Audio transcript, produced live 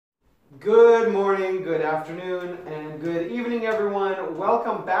Good morning, good afternoon, and good evening, everyone.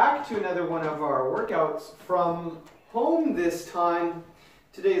 Welcome back to another one of our workouts from home this time.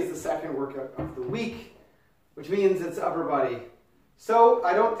 Today is the second workout of the week, which means it's upper body. So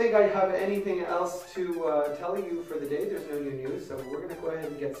I don't think I have anything else to tell you for the day. There's no new news, so we're going to go ahead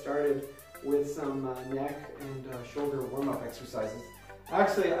and get started with some neck and shoulder warm-up exercises.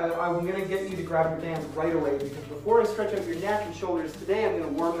 Actually, I'm going to get you to grab your bands right away because before I stretch out your neck and shoulders today, I'm going to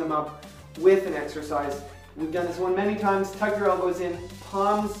warm them up with an exercise. We've done this one many times. Tuck your elbows in.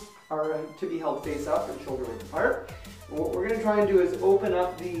 Palms are to be held face up and shoulder width apart. And what we're going to try and do is open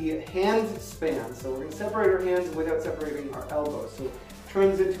up the hand span. So we're going to separate our hands without separating our elbows. So it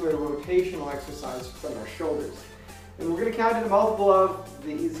turns into a rotational exercise from our shoulders. And we're going to count in a multiple of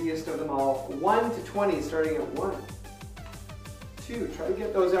the easiest of them all, 1 to 20, starting at 1. 2, try to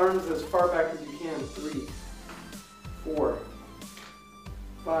get those arms as far back as you can. 3, 4,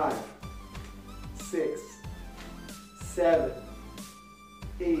 5, 6, 7,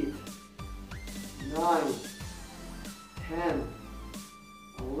 8, 9, 10,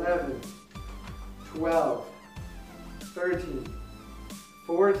 11, 12, 13,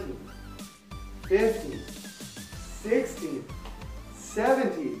 14, 15, 16,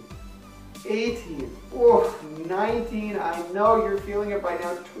 17, 18, 19, I know you're feeling it by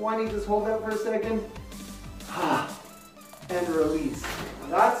now, 20, just hold that for a second, and release.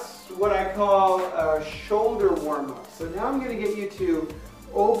 That's what I call a shoulder warm-up. So now I'm going to get you to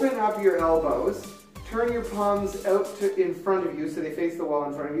open up your elbows, turn your palms out to in front of you so they face the wall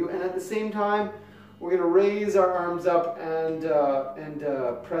in front of you, and at the same time, we're going to raise our arms up and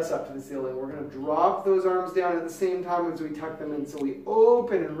press up to the ceiling. We're going to drop those arms down at the same time as we tuck them in. So we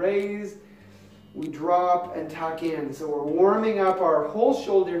open and raise, we drop and tuck in. So we're warming up our whole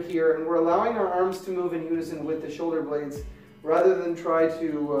shoulder here, and we're allowing our arms to move in unison with the shoulder blades rather than try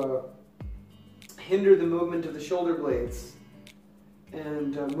to hinder the movement of the shoulder blades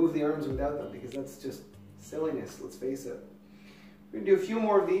and move the arms without them, because that's just silliness, let's face it. We're going to do a few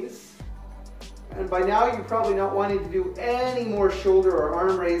more of these. And by now you're probably not wanting to do any more shoulder or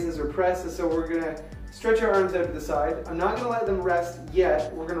arm raises or presses, so we're going to stretch our arms out to the side. I'm not going to let them rest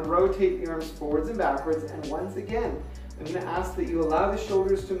yet. We're going to rotate the arms forwards and backwards, and once again, I'm going to ask that you allow the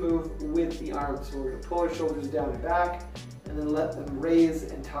shoulders to move with the arms. So we're going to pull our shoulders down and back, and then let them raise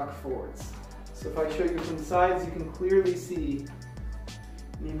and tuck forwards. So if I show you from the sides, you can clearly see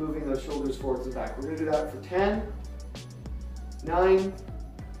me moving those shoulders forwards and back. We're going to do that for 10, 9,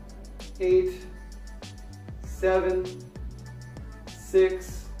 8, 7,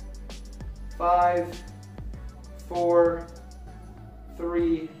 6, 5, 4,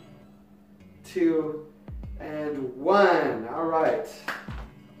 3, 2, and 1. All right.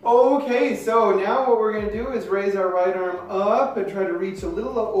 Okay, so now what we're going to do is raise our right arm up and try to reach a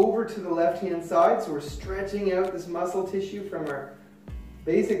little over to the left-hand side. So we're stretching out this muscle tissue from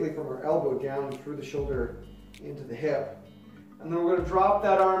basically from our elbow down through the shoulder into the hip. And then we're going to drop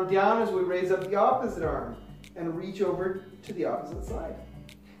that arm down as we raise up the opposite arm and reach over to the opposite side.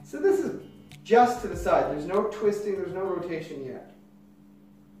 So this is just to the side. There's no twisting, there's no rotation yet.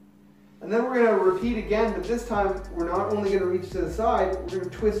 And then we're going to repeat again, but this time we're not only going to reach to the side, we're going to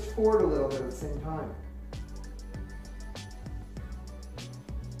twist forward a little bit at the same time.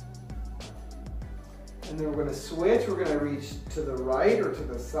 And then we're going to switch, we're going to reach to the right or to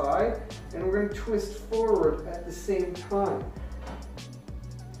the side, and we're going to twist forward at the same time.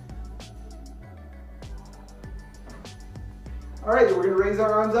 All right, we're going to raise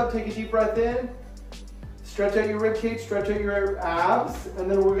our arms up, take a deep breath in, stretch out your rib cage, stretch out your abs, and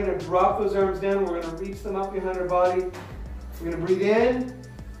then we're going to drop those arms down. We're going to reach them up behind our body. We're going to breathe in.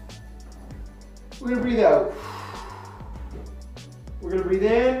 We're going to breathe out. We're going to breathe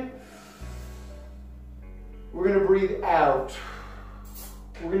in. We're going to breathe out.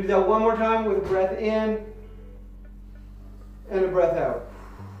 We're going to do that one more time with a breath in and a breath out.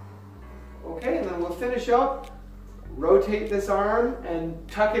 Okay, and then we'll finish up. Rotate this arm and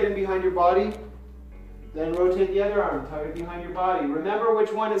tuck it in behind your body. Then rotate the other arm, tuck it behind your body. Remember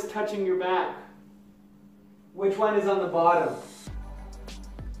which one is touching your back. Which one is on the bottom.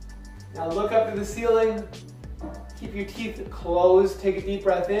 Now look up to the ceiling. Keep your teeth closed. Take a deep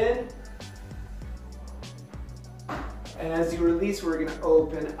breath in. And as you release, we're going to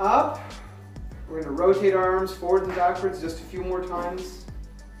open up. We're going to rotate our arms forward and backwards just a few more times.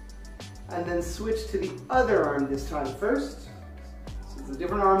 And then switch to the other arm this time first. So it's a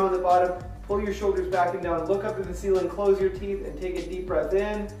different arm on the bottom. Pull your shoulders back and down. Look up to the ceiling, close your teeth, and take a deep breath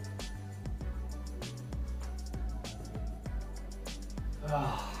in.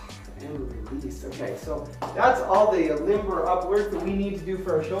 And release. Okay, so that's all the limber up work that we need to do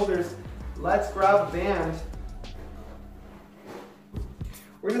for our shoulders. Let's grab a band.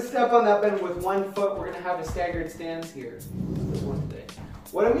 We're going to step on that bend with one foot. We're going to have a staggered stance here. This one today.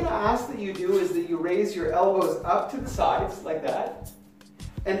 What I'm going to ask that you do is that you raise your elbows up to the sides like that.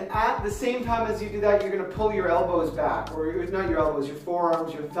 And at the same time as you do that, you're going to pull your elbows back, or not your elbows, your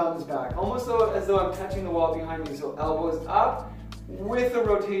forearms, your thumbs back, almost as though I'm touching the wall behind me. So elbows up with a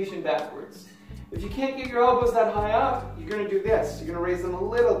rotation backwards. If you can't get your elbows that high up, you're going to do this. You're going to raise them a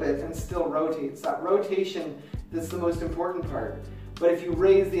little bit and still rotate. It's that rotation that's the most important part. But if you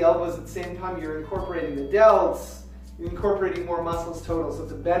raise the elbows at the same time, you're incorporating the delts, you're incorporating more muscles total, so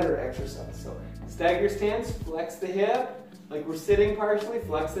it's a better exercise. So stagger stance, flex the hip, like we're sitting partially,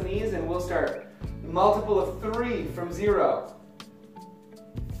 flex the knees, and we'll start. Multiple of 3 from 0.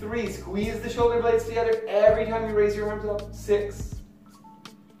 3, squeeze the shoulder blades together every time you raise your arms up. 6,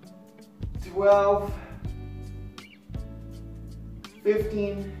 12,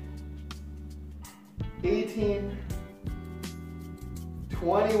 15, 18,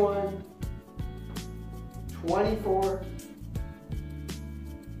 21, 24,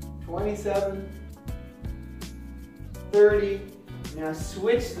 27, 30. Now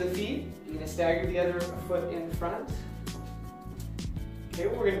switch the feet. You're going to stagger the other foot in front. Okay,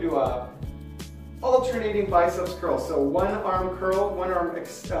 we're going to do a alternating biceps curl. So one arm curl, one arm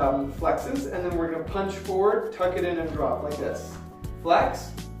flexes, and then we're going to punch forward, tuck it in and drop like this.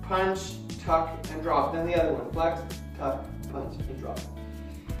 Flex, punch, tuck, and drop. Then the other one. Flex, tuck, punch, and drop.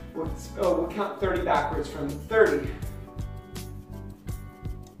 We'll count 30 backwards from 30,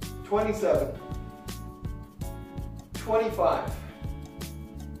 27, 25,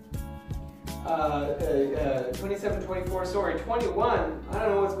 27, 24, sorry, 21, I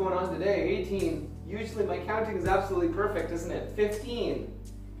don't know what's going on today, 18, usually my counting is absolutely perfect, isn't it? 15,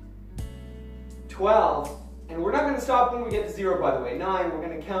 12, and we're not going to stop when we get to 0, by the way, 9, we're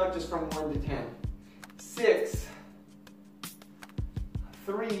going to count just from 1 to 10, 6,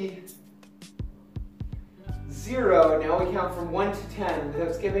 3, 0, now we count from 1 to 10,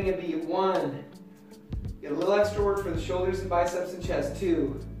 without skipping a beat, 1, get a little extra work for the shoulders and biceps and chest,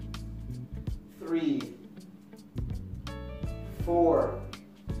 2, 3, 4,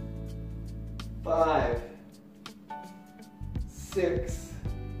 5, 6,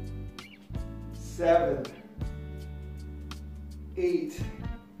 7, 8,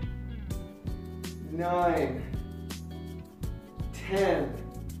 9, 10.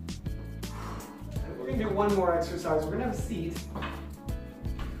 We're going to do one more exercise. We're going to have a seat.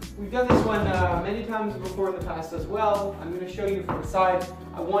 We've done this one many times before in the past as well. I'm going to show you from the side.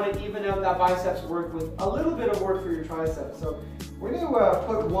 I want to even out that biceps work with a little bit of work for your triceps. So we're going to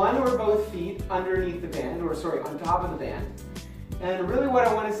put one or both feet underneath the band, or sorry, on top of the band. And really what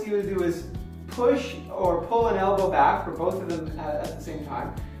I want to see you do is push or pull an elbow back for both of them at the same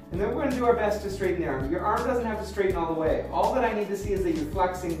time. And then we're going to do our best to straighten the arm. Your arm doesn't have to straighten all the way. All that I need to see is that you're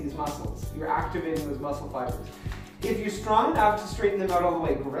flexing these muscles. You're activating those muscle fibers. If you're strong enough to straighten them out all the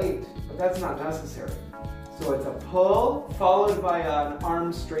way, great, but that's not necessary. So it's a pull followed by an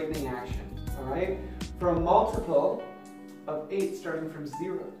arm straightening action, all right? For a multiple of 8 starting from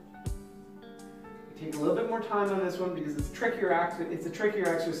 0. Take a little bit more time on this one because it's a trickier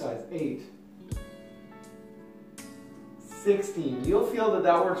exercise. 8. 16. You'll feel that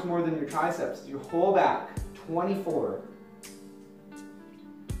that works more than your triceps. You hold back. 24.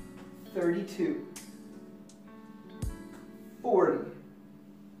 32. 40.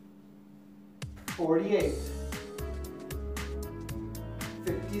 48.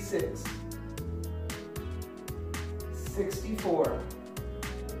 56. 64.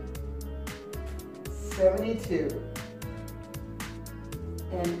 72.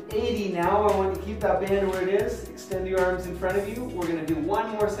 And 80. Now I want you to keep that band where it is. Extend your arms in front of you. We're going to do one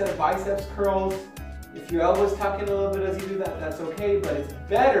more set of biceps curls. If your elbows tuck in a little bit as you do that, that's okay, but it's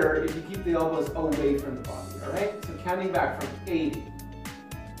better if you keep the elbows away from the body, all right? So counting back from 80,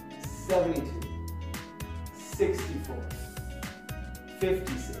 72, 64,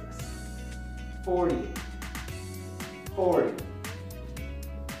 56, 48, 40,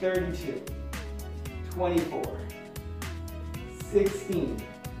 32, 24, 16,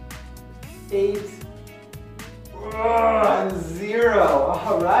 8, and 0.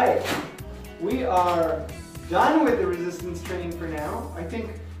 All right. We are done with the resistance training for now. I think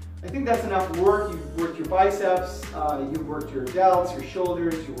that's enough work. You've worked your biceps, you've worked your delts, your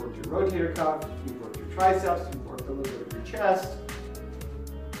shoulders, you've worked your rotator cuff, you've worked your triceps, you've worked a little bit of your chest.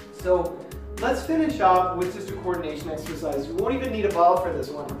 So let's finish off with just a coordination exercise. You won't even need a ball for this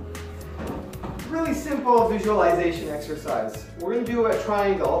one. Really simple visualization exercise. We're going to do a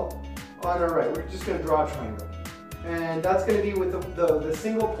triangle on our right. We're just going to draw a triangle. And that's going to be with the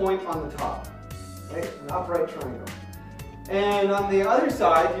single point on the top, right? An upright triangle. And on the other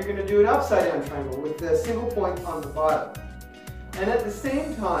side, you're going to do an upside down triangle with the single point on the bottom. And at the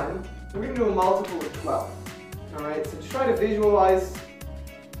same time, we're going to do a multiple of 12. All right, so try to visualize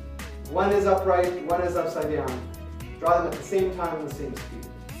one is upright, one is upside down. Draw them at the same time and the same speed.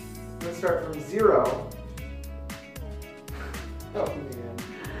 Let's start from 0. Oh man.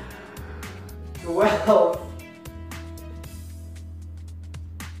 12.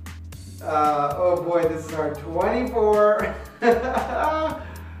 Oh boy, this is hard. 24.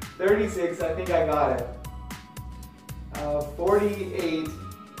 36, I think I got it. 48.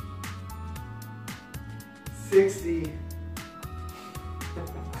 60.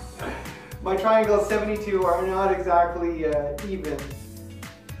 My triangles 72 are not exactly even.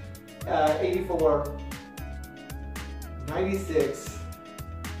 84. 96.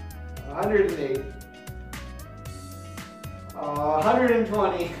 108.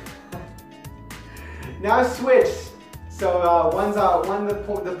 120. Now switch. So the one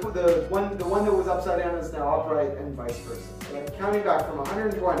that was upside down is now upright, and vice versa. So I'm counting back from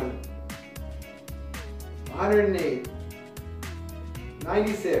 120, 108,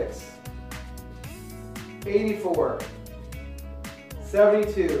 96, 84,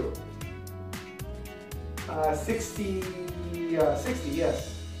 72, 60, yes,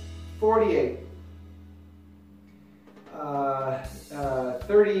 48,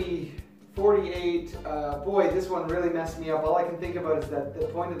 30. 48, boy, this one really messed me up. All I can think about is that the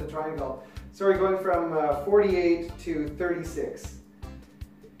point of the triangle. Sorry, going from 48 to 36.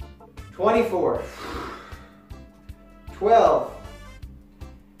 24, 12,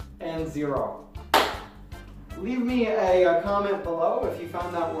 and 0. Leave me a comment below if you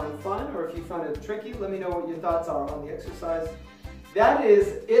found that one fun or if you found it tricky. Let me know what your thoughts are on the exercise. That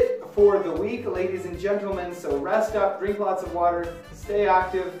is it for the week, ladies and gentlemen. So rest up, drink lots of water, stay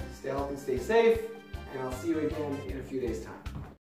active, stay healthy, stay safe, and I'll see you again in a few days' time.